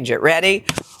going to change it. Ready?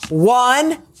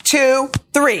 1, 2,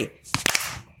 3.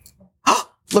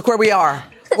 Look where we are.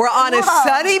 We're on a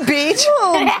sunny beach.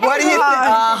 What do you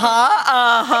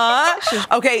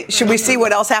think? Okay, should we see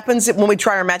what else happens when we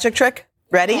try our magic trick?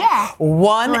 Ready? Yeah.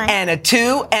 1 and a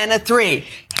 2 and a 3.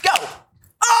 Go!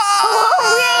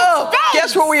 Oh!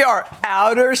 Guess where we are?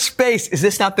 Outer space. Is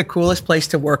this not the coolest place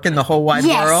to work in the whole wide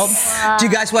world? Do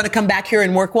you guys want to come back here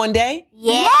and work one day?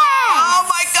 Yes. Oh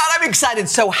my God, I'm excited.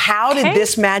 So how did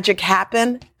this magic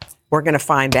happen? We're going to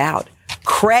find out.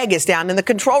 Craig is down in the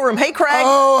control room. Hey, Craig.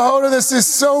 Oh, Hoda, this is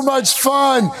so much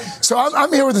fun. So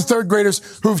I'm here with the 3rd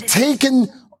graders who've taken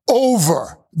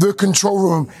over the control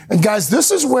room. And guys, this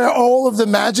is where all of the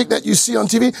magic that you see on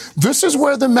TV, this is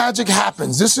where the magic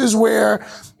happens. This is where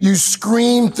you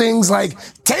scream things like,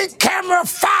 take camera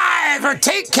 5 or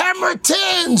take camera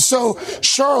 10. So,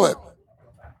 Charlotte,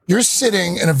 you're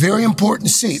sitting in a very important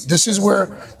seat. This is where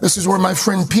my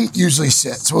friend Pete usually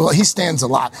sits. Well, he stands a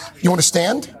lot. You want to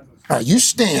stand? All right, you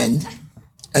stand.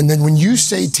 And then when you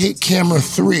say take camera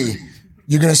 3,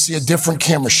 you're going to see a different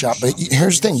camera shot. But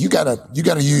here's the thing. You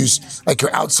gotta use like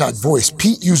your outside voice.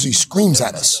 Pete usually screams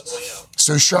at us.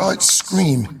 So Charlotte,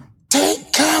 scream,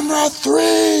 take camera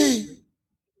 3.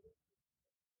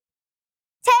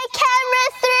 Take camera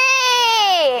 3.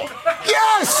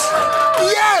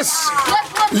 Yes.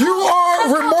 You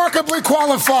are remarkably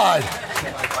qualified.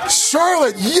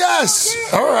 Charlotte, yes.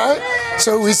 All right.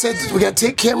 So we said we got to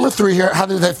take camera 3 here. How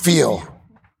did that feel?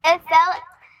 It felt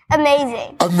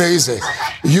amazing. Amazing.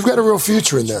 You've got a real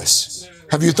future in this.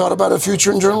 Have you thought about a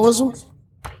future in journalism?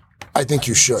 I think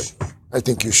you should.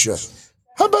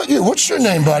 How about you? What's your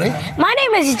name, buddy? My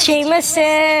name is Jameson,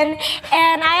 and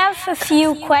I have a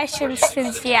few questions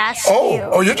since you asked you.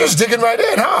 Oh, you're just digging right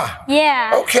in, huh?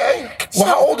 Yeah. Okay. Well,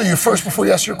 how old are you first before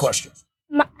you ask your question?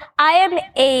 I am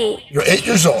 8. You're 8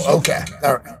 years old. Okay.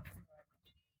 All right.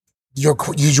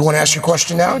 Did you want to ask your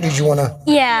question now? Did you want to?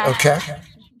 Yeah. Okay.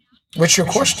 What's your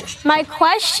question? My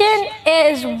question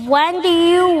is, when do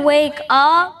you wake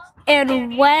up,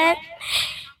 and what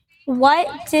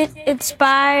did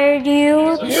inspire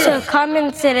you to come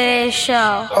into today's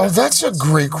show? Oh, that's a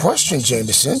great question,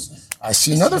 Jameson. I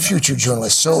see another future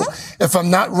journalist. So if I'm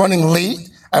not running late,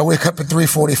 I wake up at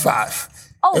 3:45.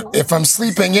 Oh. If I'm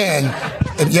sleeping in,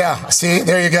 see,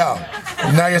 there you go.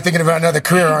 Now you're thinking about another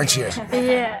career, aren't you?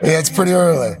 Yeah. Yeah, it's pretty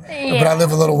early. Yeah. But I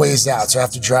live a little ways out, so I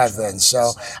have to drive then.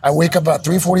 So I wake up about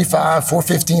 3:45,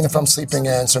 4:15 if I'm sleeping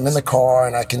in. So I'm in the car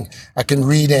and I can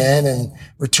read in and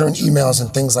return emails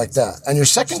and things like that. And your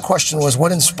second question was,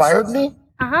 what inspired me?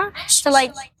 So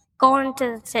going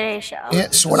to today's show.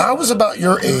 Yeah, so when I was about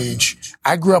your age,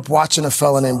 I grew up watching a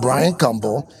fella named Brian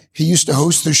Gumbel. He used to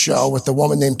host the show with a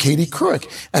woman named Katie Couric.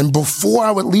 And before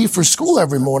I would leave for school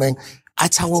every morning,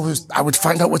 that's how I would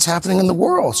find out what's happening in the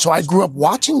world. So I grew up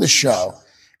watching the show.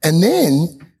 And then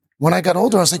when I got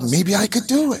older, I was like, maybe I could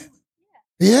do it.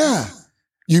 Yeah.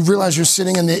 You realize you're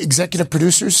sitting in the executive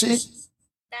producer seat?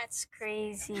 That's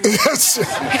crazy.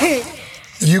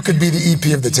 You could be the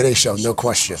EP of the Today Show, no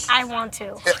question. I want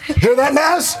to. Hear that,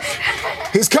 Naz?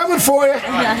 He's coming for you.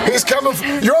 He's coming.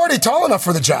 You're already tall enough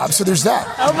for the job, so there's that.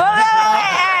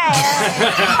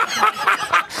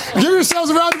 Give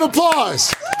yourselves a round of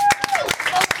applause.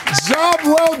 Job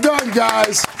well done,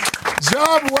 guys.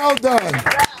 Job well done.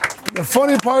 The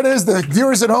funny part is the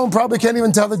viewers at home probably can't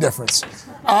even tell the difference.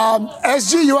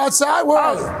 SG, you outside? Where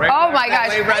are you? Oh my gosh.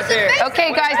 Right there.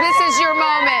 Okay, guys, this is your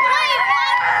moment.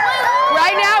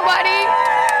 Right now, buddy.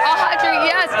 100,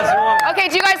 yes. Okay,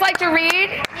 do you guys like to read?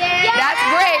 Yeah. That's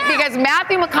great because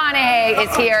Matthew McConaughey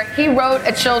is here. He wrote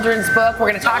a children's book. We're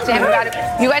going to talk to him about it.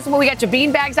 You guys, when we get your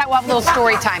bean bags out, we'll have a little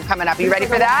story time coming up. Are you ready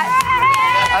for that?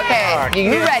 Okay,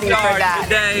 you ready for that?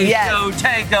 Today Show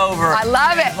Takeover. I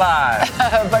love it.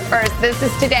 But first, this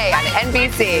is Today on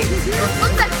NBC.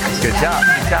 Good job.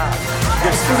 Good job.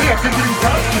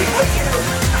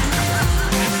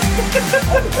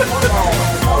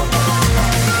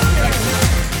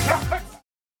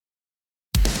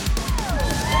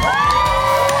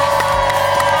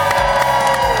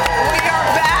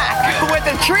 With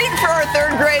a treat for our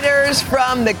third graders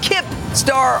from the Kipp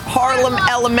Star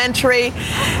Elementary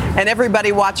and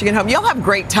everybody watching at home. You'll have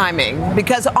great timing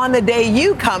because on the day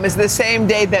you come is the same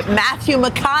day that Matthew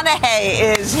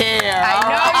McConaughey is here. I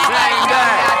know you guys know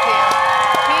Matthew.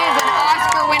 He is an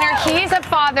Oscar winner. He's a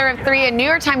father of three, a New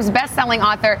York Times bestselling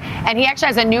author, and he actually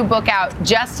has a new book out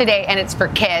just today, and it's for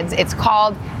kids. It's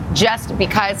called Just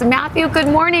Because. Matthew, good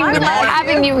morning. We love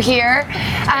having you here.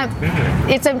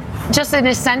 It's just an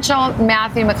essential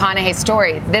Matthew McConaughey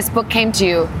story. This book came to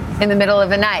you in the middle of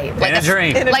the night. Like in a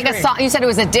dream. Like a song. You said it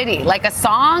was a ditty. Like a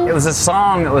song? It was a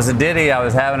song. It was a ditty. I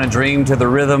was having a dream to the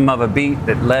rhythm of a beat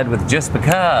that led with Just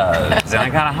Because. And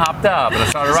I kind of hopped up and I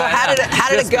started writing. So how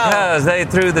did it go? Just because they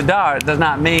threw the dart does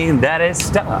not mean that it's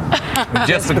stuck.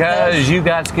 Just because you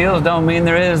got skills don't mean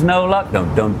there is no luck.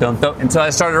 Don't. And so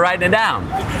I started writing it down.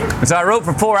 And so I wrote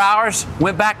for 4 hours,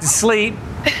 went back to sleep,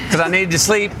 because I needed to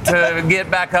sleep to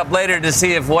get back up later to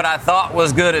see if what I thought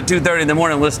was good at 2:30 in the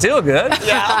morning was still good.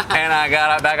 Yeah. And I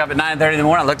got back up at 9:30 in the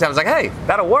morning. I looked at it, I was like, hey,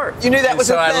 that'll work. You knew that was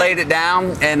so a thing. I laid it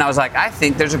down, and I was like, I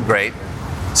think there's a great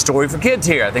story for kids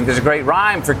here. I think there's a great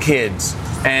rhyme for kids.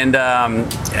 And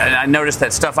I noticed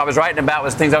that stuff I was writing about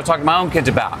was things I was talking to my own kids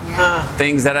about.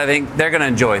 Things that I think they're going to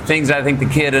enjoy. Things that I think the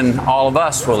kid and all of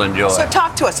us will enjoy. So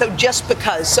talk to us. So Just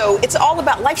Because. So it's all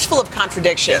about, life's full of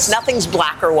contradictions. Yes. Nothing's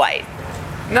black or white.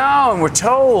 No, and we're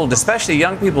told, especially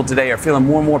young people today, are feeling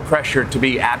more and more pressure to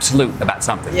be absolute about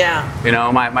something. Yeah. You know,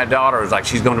 my daughter was like,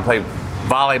 she's going to play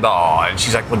volleyball, and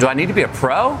she's like, well, do I need to be a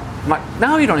pro? I'm like,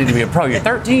 no, you don't need to be a pro. You're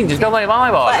 13. Just go play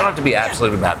volleyball. You don't have to be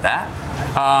absolute about that.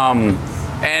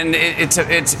 And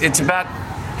it's about,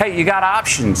 hey, you got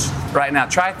options right now.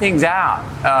 Try things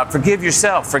out. Forgive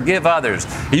yourself. Forgive others.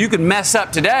 You can mess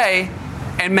up today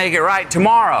and make it right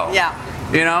tomorrow. Yeah.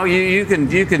 You know, you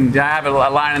can have a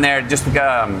line in there. Just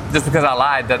because I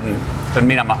lied doesn't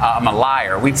mean I'm a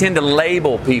liar. We tend to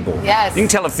label people. Yes. You can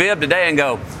tell a fib today and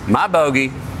go, my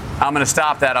bogey, I'm going to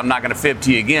stop that. I'm not going to fib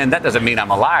to you again. That doesn't mean I'm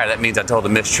a liar. That means I told a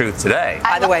mistruth today.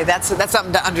 By the way, that's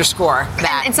something to underscore.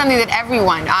 That. And it's something that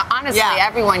everyone, honestly,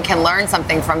 everyone can learn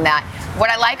something from that. What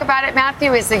I like about it,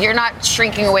 Matthew, is that you're not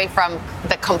shrinking away from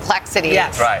the complexity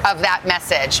of that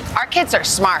message. Our kids are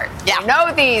smart. Yeah. I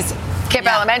know these Kipp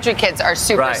Elementary kids are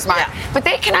super smart, but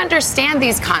they can understand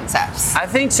these concepts. I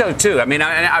think so, too. I mean,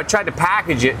 I tried to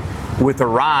package it with a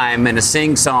rhyme and a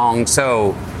sing-song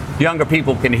so younger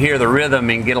people can hear the rhythm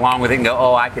and get along with it and go,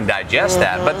 oh, I can digest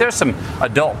that. But there's some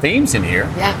adult themes in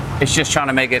here. Yeah. It's just trying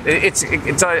to make it, it's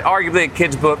arguably a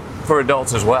kid's book for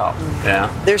adults as well. Yeah.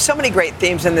 There's so many great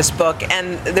themes in this book,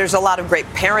 and there's a lot of great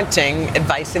parenting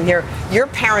advice in here. You're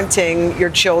parenting your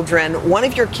children. One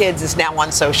of your kids is now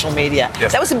on social media.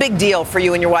 Yes. That was a big deal for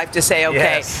you and your wife to say,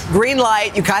 okay, green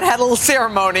light, you kind of had a little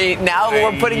ceremony. Now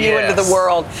we're putting you into the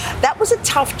world. That was a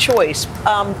tough choice.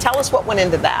 Tell us what went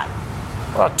into that.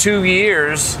 Well, 2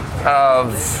 years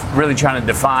of really trying to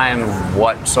define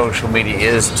what social media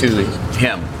is to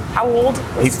him. How old?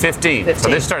 He's 15. So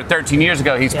this started 13 years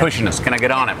ago. He's pushing us. Can I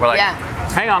get on it? We're like,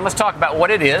 hang on, let's talk about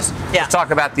what it is. Let's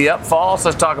talk about the upfalls.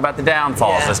 Let's talk about the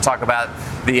downfalls. Let's talk about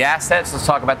the assets. Let's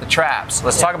talk about the traps.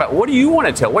 Let's talk about, what do you want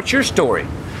to tell? What's your story?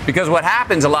 Because what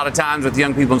happens a lot of times with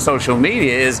young people on social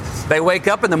media is they wake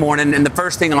up in the morning and the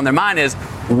first thing on their mind is,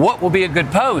 what will be a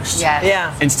good post?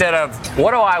 Instead of,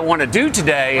 what do I want to do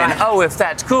today? And, oh, if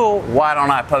that's cool, why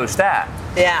don't I post that?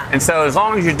 And so as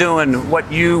long as you're doing what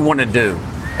you want to do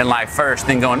in life first,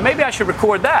 then going, maybe I should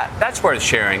record that. That's worth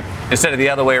sharing instead of the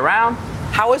other way around.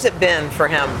 How has it been for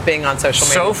him being on social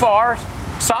media? So far,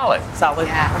 solid. Solid.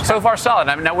 Yeah. So far, solid.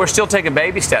 I mean, now we're still taking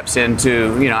baby steps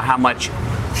into, how much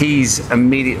he's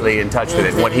immediately in touch with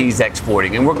it, what he's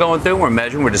exporting. And we're going through, we're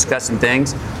measuring, we're discussing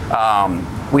things.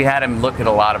 We had him look at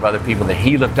a lot of other people that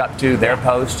he looked up to, their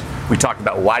posts. We talked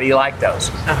about, why do you like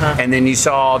those? And then you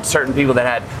saw certain people that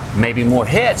had maybe more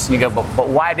hits, and you go, but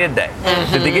why did they?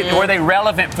 Were they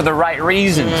relevant for the right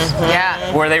reasons?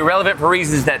 Yeah. Were they relevant for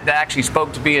reasons that actually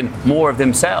spoke to being more of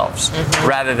themselves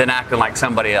rather than acting like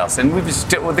somebody else? And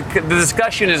the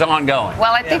discussion is ongoing.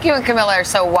 Well, I think you and Camilla are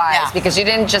so wise because you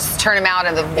didn't just turn him out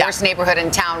in the worst neighborhood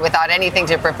in town without anything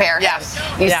to prepare him.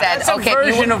 You said, that's a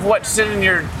version of what's in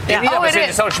your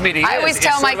social media. I always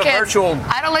tell my kids,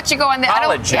 I don't let you go on the I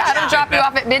don't drop you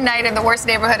off at midnight in the worst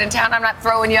neighborhood in town. I'm not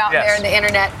throwing you out there in the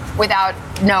internet without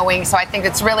knowing. So I think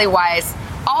it's really wise.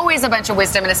 Always a bunch of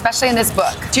wisdom, and especially in this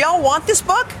book. Do y'all want this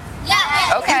book?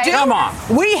 Yeah. Okay. Come on.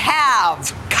 We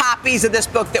have copies of this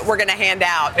book that we're going to hand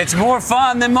out. It's more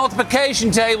fun than multiplication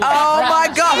table. Oh my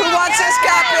God! Who wants this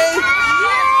copy?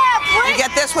 You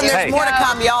get this one. There's more to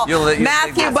come, y'all.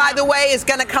 Matthew, by the way, is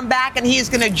going to come back, and he's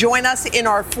going to join us in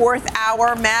our 4th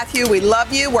hour. Matthew, we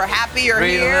love you. We're happy you're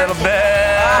Read here. a little bit.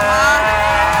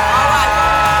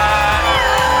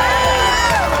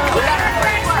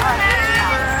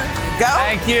 Go.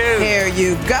 Thank you. Here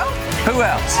you go. Who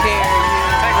else? Here you go.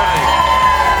 Take one of these.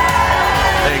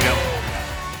 There you go.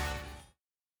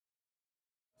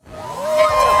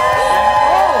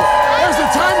 There's the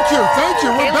time cue. Thank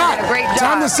you. We're back. Great job.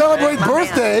 Time to celebrate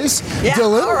birthdays.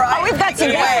 Dylan. All right. We've got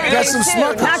some Got some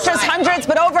Smuckers. Not just hundreds,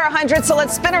 but over 100. So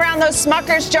let's spin around those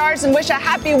Smuckers jars and wish a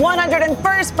happy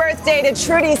 101st birthday to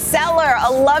Trudy Seller,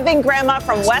 a loving grandma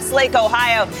from Westlake,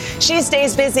 Ohio. She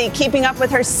stays busy keeping up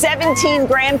with her 17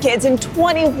 grandkids and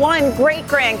 21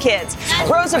 great-grandkids.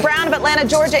 Rosa Brown of Atlanta,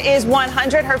 Georgia is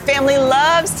 100. Her family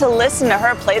loves to listen to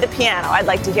her play the piano. I'd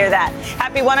like to hear that.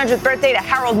 Happy 100th birthday to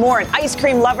Harold Moore, an ice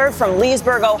cream lover from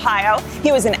Leesburg, Ohio.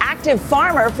 He was an active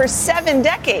farmer for 7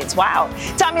 decades. Wow.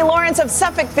 Tommy Lawrence of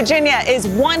Suffolk, Virginia is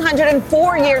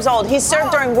 104 years old. He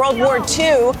served during World War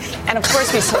II. And of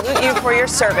course, we salute you for your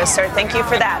service, sir. Thank you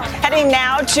for that. Heading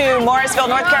now to Morrisville,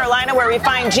 North Carolina, where we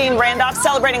find Jean Randolph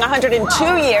celebrating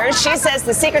 102 years. She says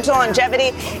the secret to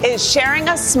longevity is sharing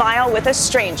a smile with a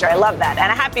stranger. I love that.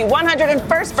 And a happy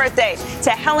 101st birthday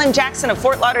to Helen Jackson of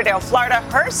Fort Lauderdale, Florida.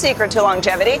 Her secret to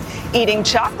longevity, eating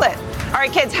chocolate. All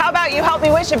right, kids, how about you help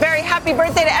me wish a very happy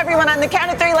birthday to everyone on the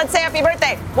count of 3. Let's say happy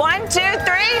birthday. 1, 2, 3.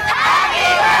 Happy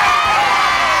birthday!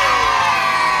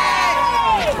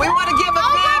 We want to give a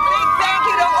big, big thank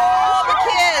you to all the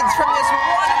kids from this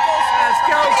wonderful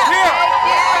school.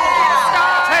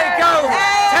 Take over.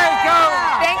 Take over.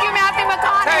 Thank you, Matthew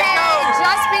McConaughey.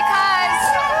 Just because.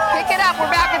 Pick it up.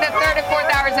 We're back in the 3rd and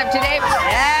 4th hours of today.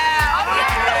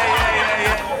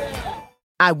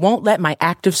 I won't let my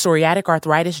active psoriatic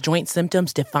arthritis joint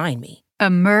symptoms define me.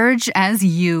 Emerge as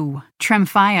you.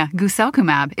 Tremfya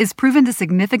guselkumab is proven to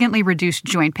significantly reduce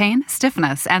joint pain,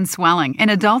 stiffness, and swelling in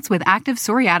adults with active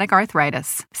psoriatic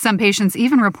arthritis. Some patients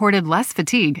even reported less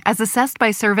fatigue as assessed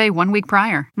by survey 1 week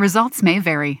prior. Results may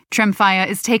vary. Tremfya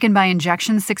is taken by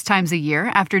injection 6 times a year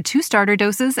after 2 starter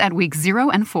doses at weeks 0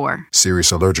 and 4.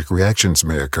 Serious allergic reactions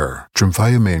may occur.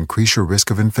 Tremfya may increase your risk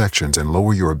of infections and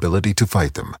lower your ability to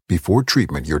fight them. Before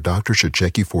treatment, your doctor should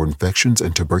check you for infections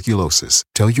and tuberculosis.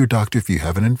 Tell your doctor if you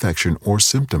have an infection or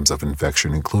symptoms of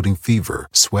infection, including fever,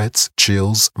 sweats,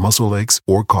 chills, muscle aches,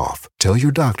 or cough. Tell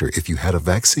your doctor if you had a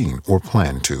vaccine or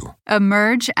plan to.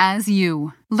 Emerge as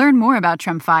you. Learn more about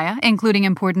Tremfya, including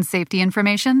important safety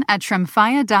information, at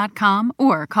tremfya.com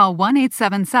or call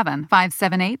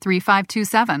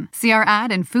 1-877-578-3527. See our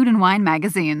ad in Food and Wine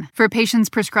magazine. For patients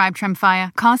prescribed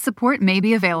Tremfya, cost support may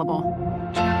be available.